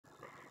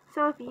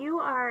So if you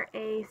are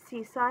a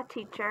Seesaw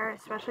teacher,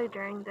 especially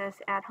during this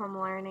at-home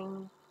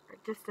learning or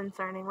distance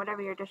learning,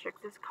 whatever your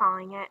district is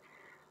calling it,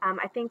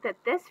 I think that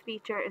this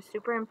feature is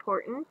super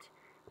important,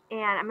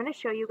 and I'm going to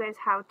show you guys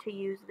how to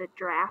use the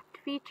draft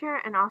feature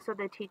and also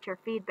the teacher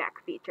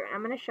feedback feature. And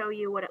I'm going to show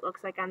you what it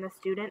looks like on the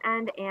student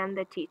end and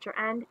the teacher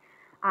end.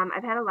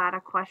 I've had a lot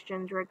of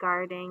questions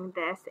regarding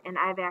this, and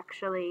I've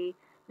actually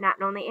not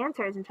known the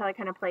answers until I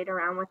kind of played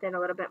around with it a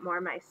little bit more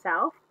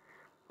myself.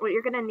 What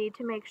you're going to need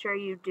to make sure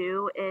you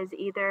do is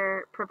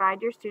either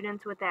provide your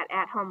students with that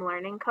at-home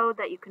learning code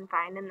that you can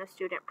find in the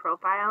student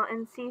profile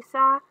in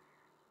Seesaw,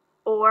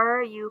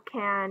 or you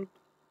can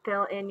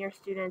fill in your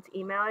students'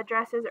 email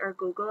addresses or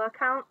Google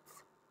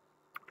accounts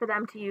for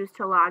them to use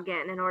to log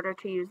in order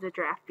to use the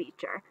draft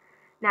feature.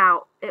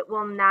 Now, it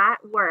will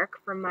not work,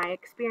 from my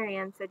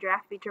experience, the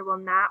draft feature will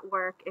not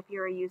work if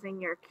you're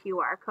using your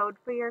QR code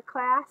for your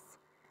class.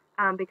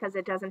 Because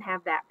it doesn't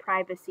have that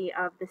privacy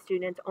of the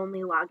students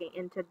only logging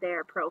into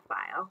their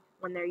profile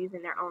when they're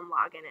using their own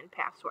login and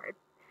password.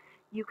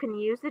 You can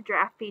use the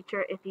draft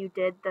feature if you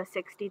did the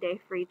 60-day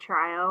free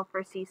trial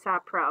for Seesaw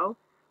Pro,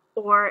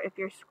 or if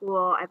your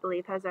school, I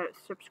believe, has a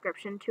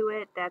subscription to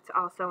it, that's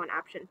also an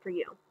option for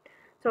you.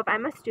 So if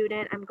I'm a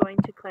student, I'm going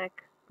to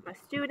click I'm a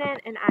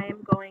student, and I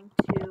am going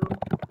to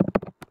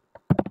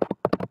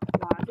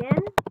log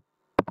in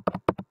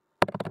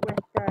with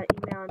the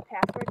email and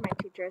password my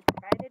teacher has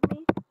provided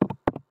me.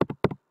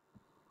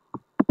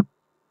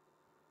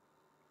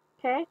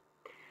 Okay,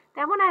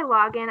 then when I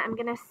log in, I'm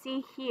going to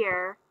see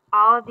here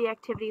all of the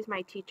activities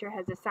my teacher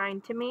has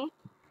assigned to me.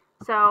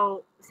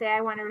 So say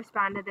I want to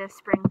respond to this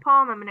spring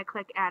poem, I'm going to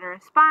click add a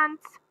response.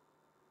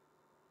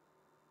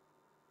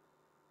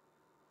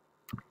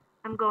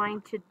 I'm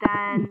going to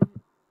then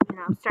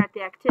start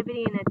the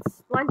activity and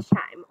it's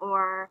lunchtime,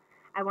 or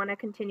I want to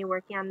continue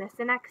working on this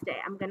the next day.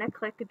 I'm going to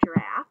click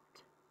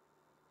draft.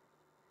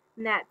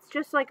 And that's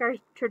just like our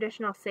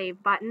traditional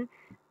save button.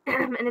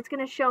 And it's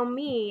going to show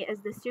me as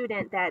the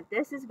student that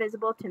this is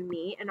visible to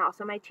me, and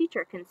also my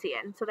teacher can see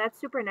it. And so that's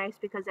super nice,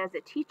 because as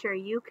a teacher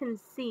you can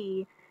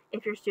see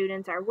if your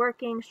students are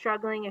working,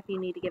 struggling, if you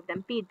need to give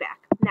them feedback.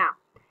 Now,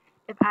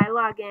 if I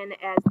log in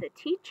as the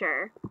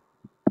teacher,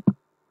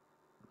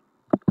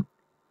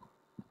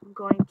 I'm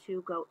going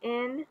to go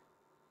in,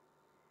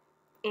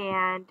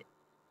 and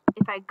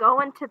if I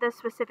go into the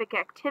specific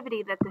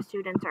activity that the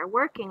students are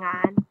working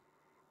on,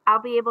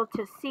 I'll be able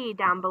to see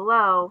down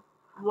below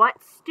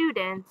what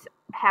students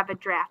have a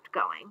draft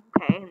going,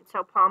 okay? And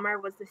so Palmer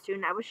was the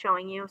student I was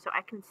showing you, so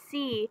I can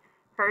see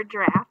her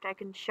draft. I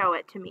can show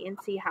it to me and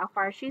see how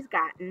far she's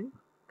gotten,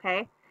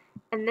 okay?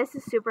 And this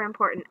is super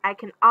important. I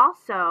can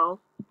also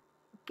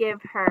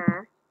give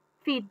her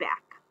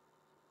feedback,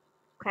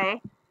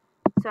 okay?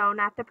 So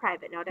not the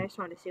private note. I just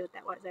wanted to see what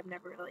that was. I've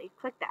never really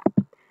clicked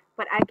that.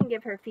 But I can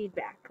give her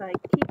feedback, like,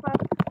 keep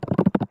up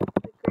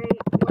the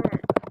great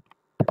work.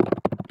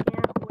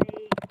 Can't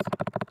wait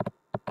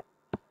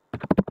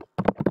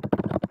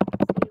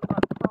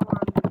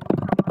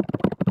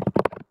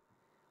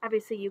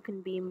Obviously, you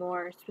can be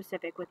more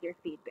specific with your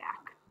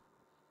feedback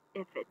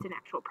if it's an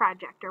actual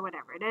project or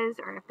whatever it is,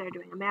 or if they're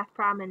doing a math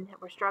problem and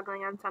we're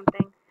struggling on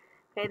something.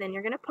 Okay, then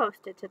you're going to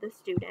post it to the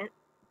student.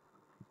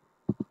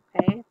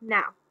 Okay,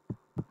 now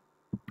I'm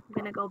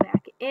going to go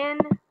back in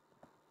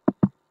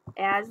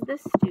as the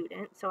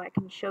student so I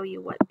can show you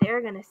what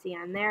they're going to see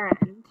on their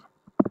end.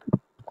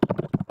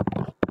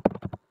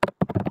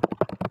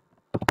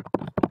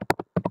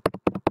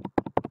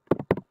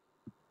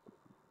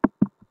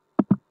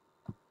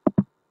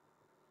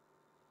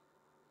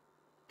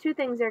 Two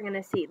things they're going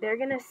to see. They're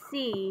going to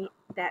see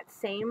that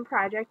same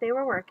project they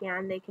were working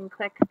on. They can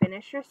click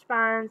finish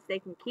response. They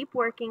can keep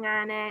working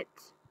on it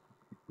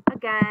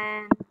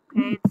again.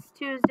 Okay, it's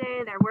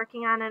Tuesday. They're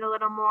working on it a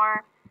little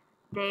more.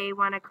 They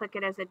want to click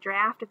it as a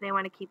draft if they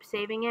want to keep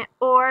saving it,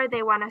 or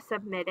they want to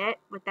submit it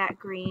with that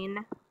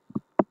green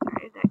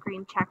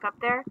check up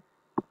there.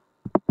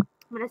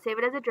 I'm going to save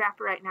it as a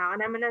draft right now,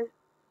 and I'm going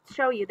to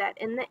show you that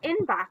in the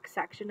inbox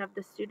section of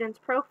the student's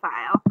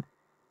profile,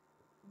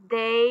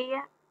 they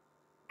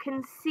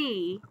can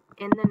see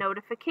in the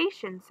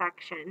notification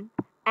section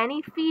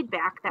any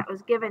feedback that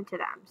was given to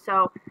them.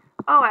 So,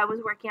 oh, I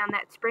was working on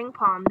that spring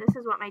poem. This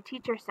is what my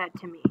teacher said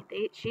to me.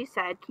 She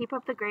said, keep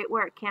up the great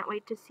work. Can't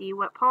wait to see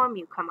what poem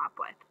you come up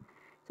with.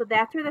 So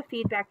that's where the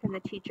feedback from the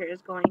teacher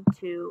is going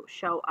to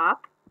show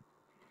up.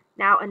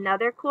 Now,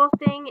 another cool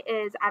thing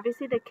is,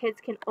 obviously the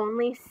kids can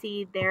only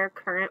see their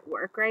current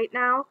work right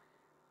now,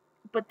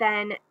 but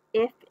then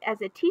if,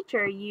 as a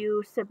teacher,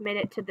 you submit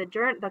it to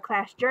the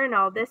class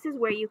journal, this is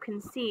where you can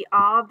see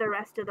all of the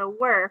rest of the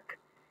work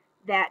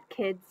that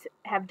kids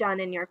have done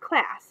in your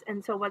class.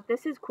 And so what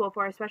this is cool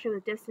for, especially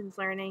with distance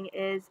learning,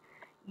 is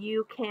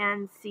you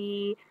can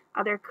see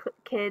other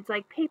kids,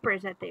 like,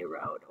 papers that they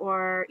wrote,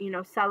 or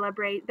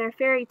celebrate their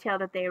fairy tale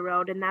that they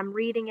wrote and them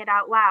reading it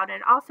out loud.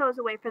 And also as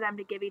a way for them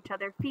to give each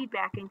other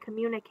feedback and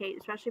communicate,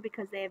 especially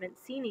because they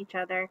haven't seen each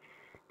other.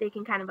 They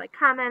can kind of like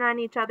comment on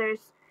each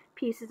other's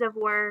pieces of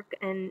work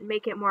and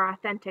make it more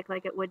authentic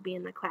like it would be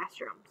in the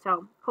classroom.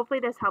 So hopefully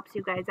this helps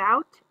you guys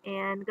out,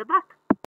 and good luck.